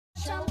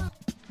And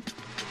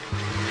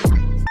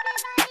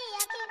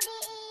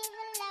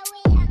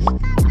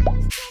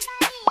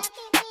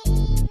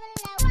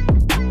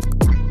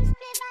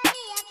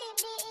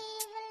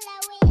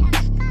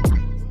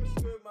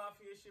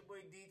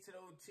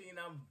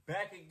I'm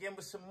back again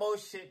with some more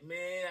shit,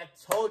 man. I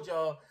told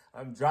y'all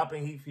I'm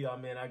dropping heat for y'all,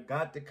 man. I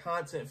got the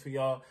content for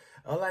y'all.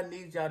 All I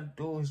need y'all to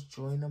do is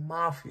join the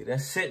mafia.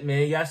 That's it,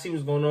 man. Y'all see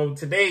what's going on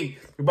today.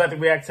 We're about to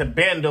react to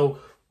Bando,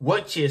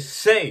 What You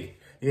Say.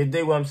 You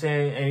dig what I'm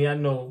saying? And y'all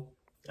know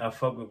I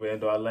fuck with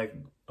Bando. I like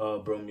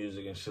bro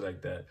music and shit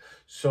like that.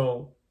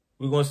 So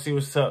we're gonna see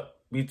what's up.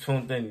 Be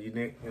tuned in, you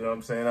know what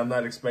I'm saying? I'm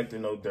not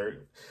expecting no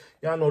dirt.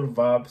 Y'all know the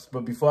vibes.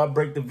 But before I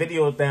break the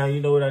video down, you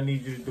know what I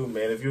need you to do,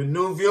 man. If you're a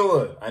new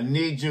viewer, I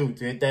need you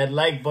to hit that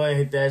like button,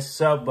 hit that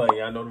sub button.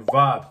 Y'all know the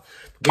vibes.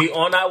 We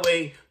on our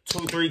way to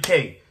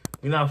 3K.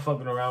 We not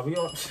fucking around.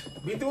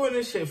 We doing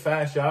this shit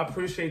fast, y'all. I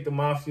appreciate the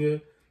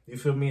mafia. You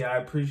feel me? I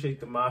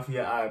appreciate the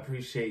mafia. I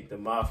appreciate the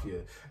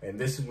mafia. And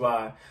this is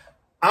why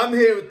I'm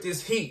here with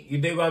this heat. You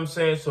dig what I'm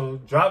saying?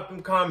 So drop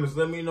them comments.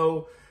 Let me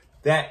know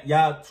that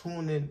y'all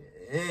tuning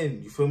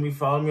in. You feel me?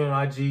 Follow me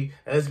on IG.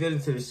 And let's get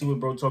into this. See what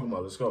bro talking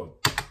about. Let's go.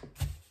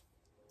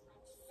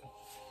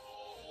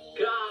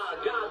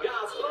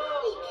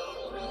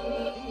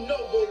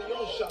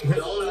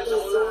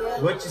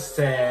 What you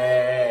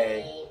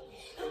say?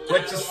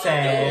 What you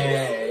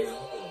say?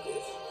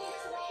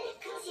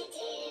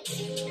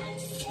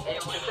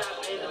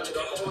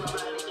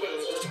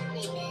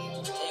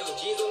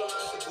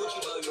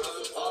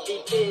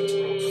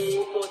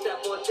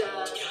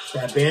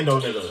 That Bando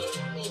nigga.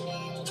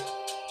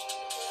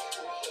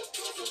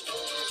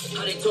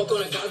 How they talk on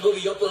the guys, but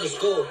we up on the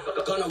score.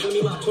 Gonna win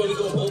me my tour, we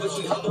gon' over.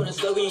 She hop on the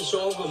slow, we ain't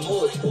showing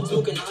remorse.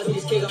 Smoking Ozzy,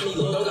 this kid got me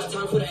low. Don't got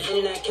time for that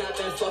internet cap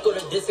and fuck all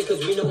the distance,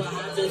 cause we know what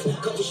happens.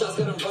 Couple shots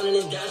got him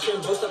running and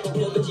dashing. Bro, stop a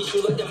blow, but he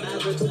shoot like the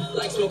Mavericks.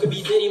 Like smoking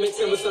B Diddy, mix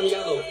him with some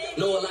yellow.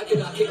 No, I like it,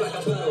 I kick like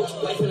a pedal.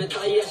 Wife in the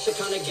thigh, that shit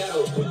kinda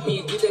ghetto. Me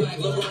and Gucci like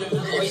LeBron and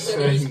Melo. He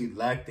said he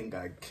lacked and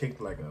got kicked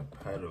like a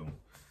pedal.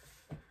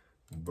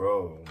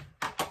 Bro.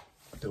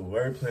 The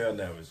wordplay on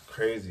that was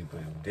crazy,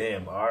 but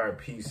damn,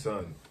 RIP,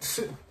 son.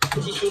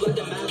 He shoot like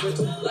the Mavericks,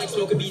 like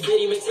smoking B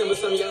Diddy, mix him with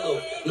some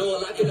yellow. No,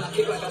 I like it, I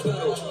kick like a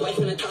pedal. Wife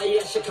in the thigh,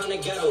 that shit kinda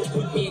ghetto.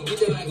 Me and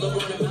Gucci like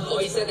LeBron and Melo. Oh,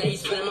 he said that he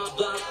spinning my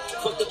block.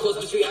 Fuck the clothes,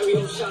 but we every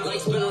old shot. Like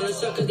spin on the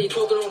cell, cause they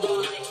talking on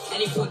rock.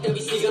 Any fuck that we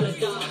see gotta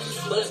die.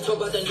 But let's talk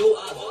about the new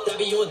op, that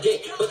be on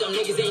dick. But them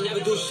niggas ain't never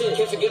do shit.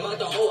 Can't forget about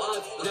the whole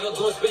ops, never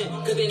gon' spin,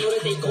 cause they know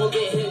that they gon'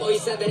 get hit. Oh, he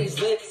said that it's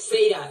lit,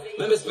 say that.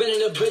 Remember spinning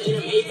the bridge in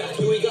the Maybach.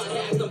 You ain't got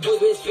hacks, them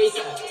boys with his face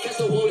at. Catch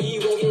the wall, he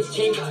won't get his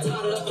chain back.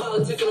 Tired of the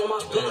politicking on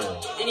my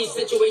block. Any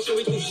situation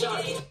we do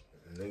shot.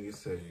 Nigga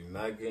said you're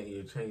not getting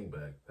your chain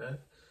back. That,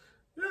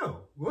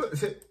 yo, what?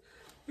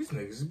 These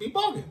niggas be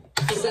bugging.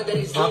 He said that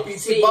it's lit,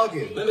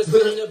 bugging. Remember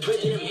spinning the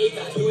bridge in the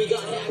Maybach. You ain't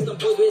got hacks, them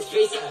boys with his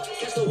face at.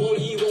 Catch the wall,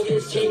 he won't get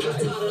his chain back.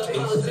 Tired of the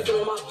politicking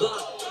on my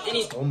block.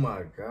 Oh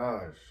my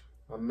gosh.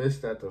 I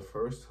missed that the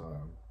first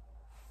time.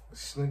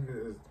 This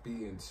nigga is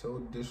being so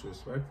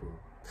disrespectful.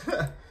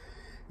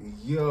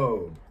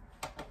 Yo.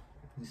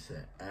 He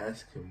said,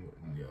 ask him,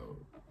 yo.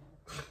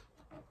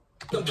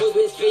 The boy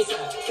with his face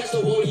at. Catch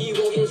the wall, he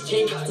won't get his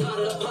chain back.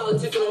 Tired of the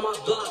politicking on my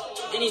block.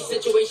 Any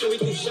situation we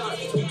do shot.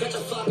 You catch a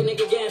flock, a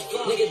nigga getting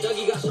flocked. Nigga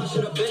Dougie got shot,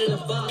 should've been in the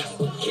box.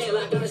 Can't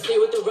lie, gotta stay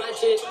with the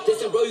ratchet.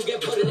 Listen, bro, you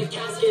get put in the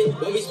casket.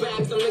 When we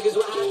smack some niggas,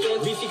 what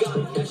happened? Beefy got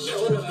that shit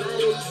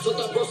automatic.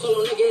 Flipped up, bro,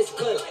 solo nigga is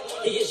cut.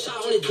 He get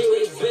shot on the day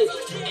with his bitch.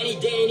 Any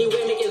day,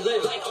 anywhere, make it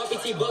live. Like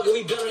RPT bugger,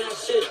 we been on that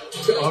shit.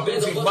 Like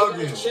RPT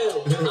bugging.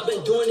 Chill. I've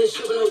been doing this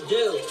shit with no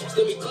deal.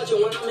 Still be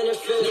clutching when I'm in the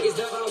field. Niggas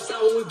never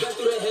outside when we back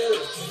through the hill.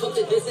 Fuck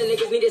the diss and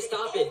niggas need to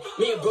stop it.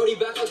 Me and Brody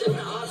back out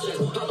different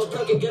options. Pop a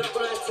perk and get up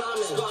on that timing.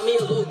 Spot me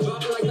a little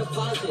dropping like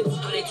deposits.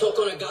 How they talk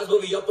on the guys, but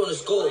we up on the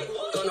score.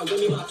 Gonna win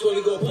me my tour,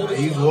 we gon' pull it.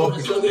 He's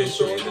walking on this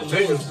shit. The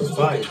visuals is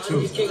fire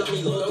too.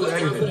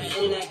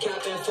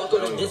 Fuck on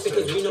the distance,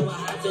 cause we know what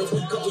happens.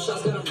 Couple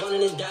shots got him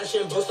running and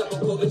dashing. Bro, stop a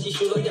quote, but he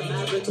shoot like the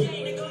Mavericks.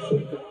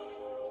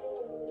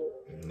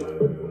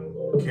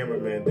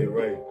 Cameraman did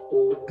right.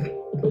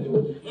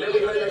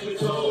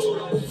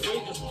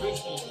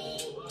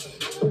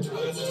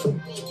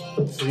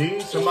 See?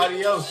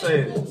 Somebody else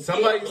said it.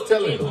 Somebody's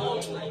telling it.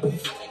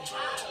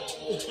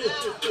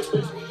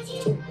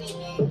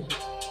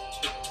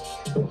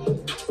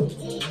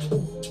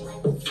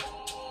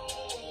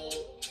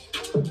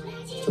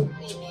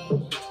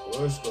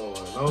 What's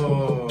going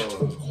on?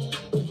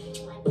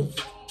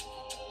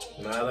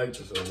 Nah, I like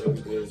this one. Let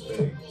me do this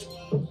thing.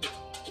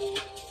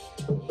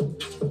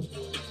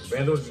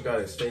 Bando just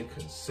gotta stay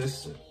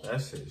consistent.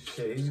 That's it.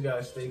 Shit, he just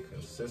gotta stay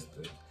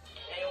consistent.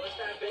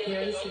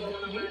 Yeah, you see the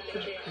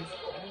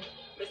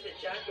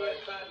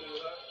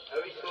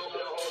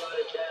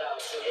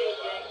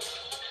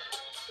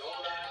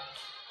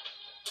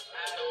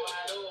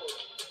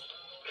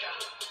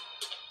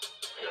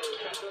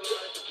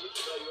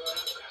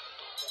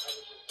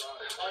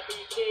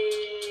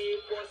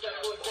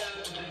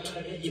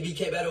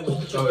EBK better walk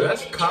with your oh,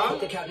 that's Cobb?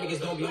 The cap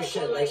niggas don't be on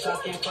shit. Like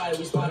shots getting fired,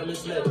 we spot him and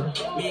slip.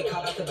 Me and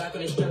Cobb at the back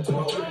of the strip. To my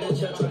order the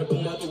chip, trying to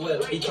boom out the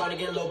whip. He trying to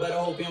get low, better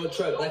hope he on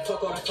trip. Like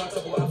fuck all the fucks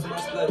up after my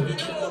split. He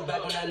didn't look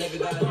back when that nigga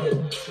got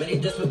hit. Many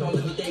discs with don't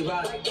live with they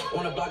ride.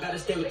 On the block, gotta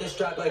stay with this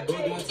strap. Like bro,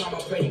 doing time,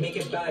 I pray he make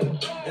it back.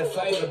 And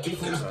fight with a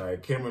beef with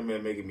Alright,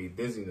 cameraman making me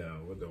dizzy now.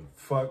 What the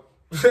fuck?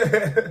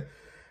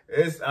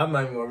 I'm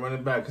not even gonna run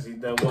it back because he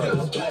done what? I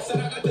got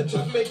the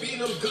truck, make beating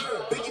them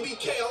girl. Biggie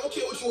BK, I don't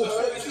care what you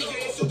heard.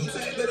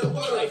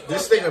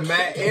 This nigga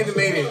mad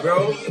animated,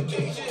 bro. Be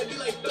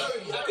like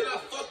 30. How can I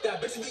fuck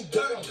that bitch be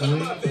dirty? Come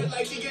my bed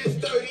like she gets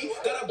 30.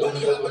 Got a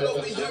bunny hopping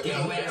over your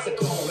damn man, that's a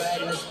cold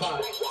red in the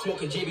spot.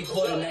 Smoking JB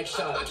Cole the next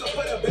shot. I can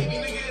put a baby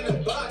nigga in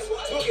the box.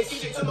 Smoking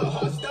CJ till my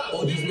heart stop.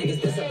 All these niggas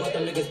dissing, but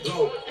them niggas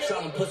broke.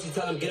 Shot them pussy,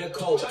 tell them get a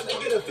coat. Tried to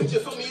get a picture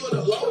from me on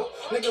the low.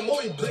 Nigga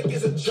Maury Blick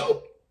is a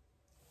joke.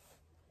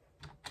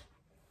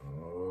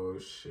 Oh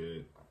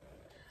shit.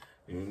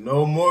 You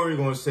know Maury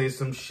gonna say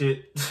some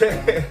shit.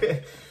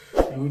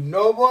 You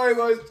know Maury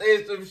gonna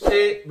say some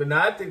shit. But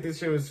nah, I think this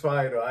shit was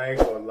fire though. I ain't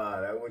gonna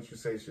lie. That what you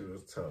say shit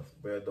was tough.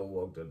 Bando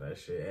walked on that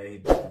shit. And he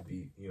did the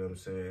beat, you know what I'm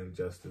saying?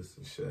 Justice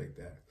and shit like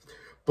that.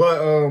 But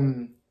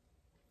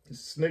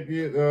this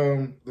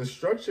nigga, the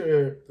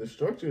structure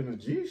in the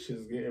G shit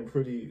is getting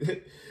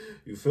pretty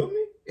you feel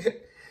me?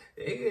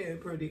 They getting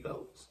pretty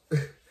close.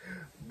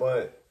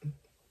 But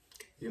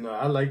you know,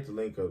 I like the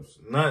link ups.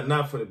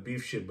 Not for the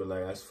beef shit, but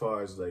like as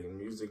far as like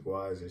music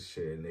wise and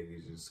shit, and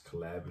niggas just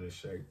collabing and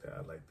shit like that.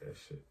 I like that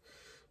shit.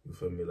 You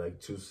feel me?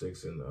 Like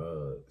 2-6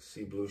 and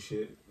C Blue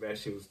shit. That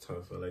shit was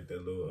tough. I like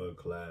that little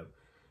collab.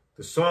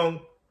 The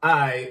song,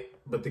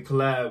 but the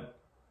collab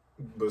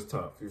was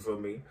tough. You feel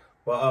me?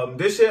 But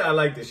this shit, I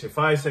like this shit.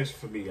 Fire section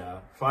for me,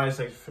 y'all. Fire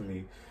section for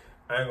me.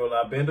 I ain't gonna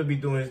lie, Bando be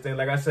doing his thing.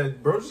 Like I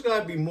said, bro just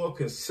gotta be more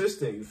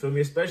consistent, you feel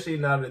me? Especially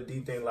now that the D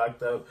thing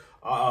locked up.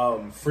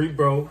 Free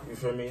bro, you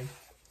feel me?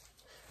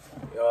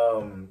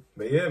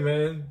 But yeah,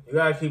 man, you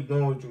gotta keep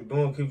doing what you're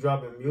doing, keep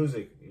dropping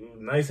music. You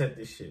nice at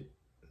this shit.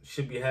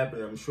 Should be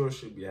happening, I'm sure it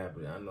should be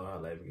happening. I know how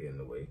life get in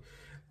the way.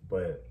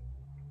 But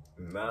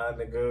nah,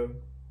 nigga.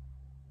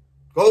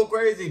 Go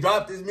crazy,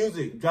 drop this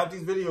music, drop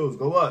these videos,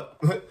 go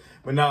up.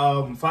 But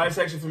now, fire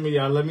section for me,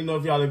 y'all. Let me know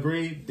if y'all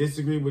agree,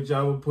 disagree with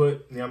y'all would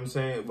put, you know what I'm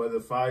saying? Whether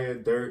fire,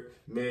 dirt,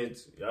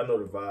 mids, y'all know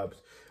the vibes.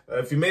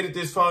 If you made it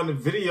this far in the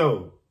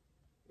video,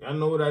 y'all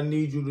know what I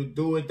need you to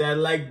do. Hit that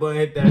like button,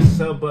 hit that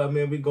sub button,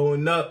 man. We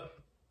going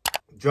up.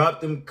 Drop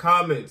them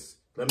comments.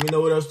 Let me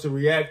know what else to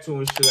react to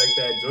and shit like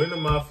that. Join the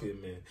Mafia,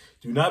 man.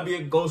 Do not be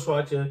a ghost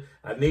watcher.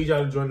 I need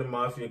y'all to join the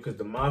Mafia because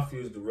the Mafia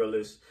is the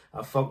realest.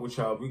 I fuck with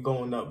y'all. We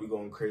going up. We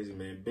going crazy,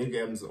 man. Big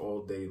M's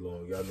all day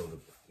long. Y'all know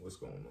what's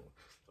going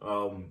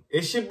on.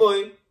 It's your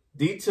boy,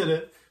 D to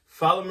the.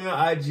 Follow me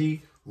on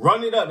IG.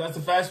 Run it up. That's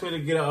the fast way to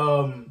get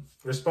a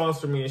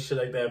response from me and shit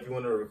like that. If you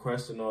want to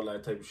request and all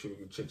that type of shit, we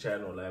can chit chat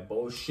and all that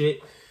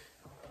bullshit.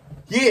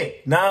 Yeah.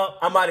 Now,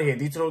 I'm out of here.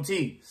 D to the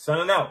T.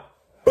 Signing out.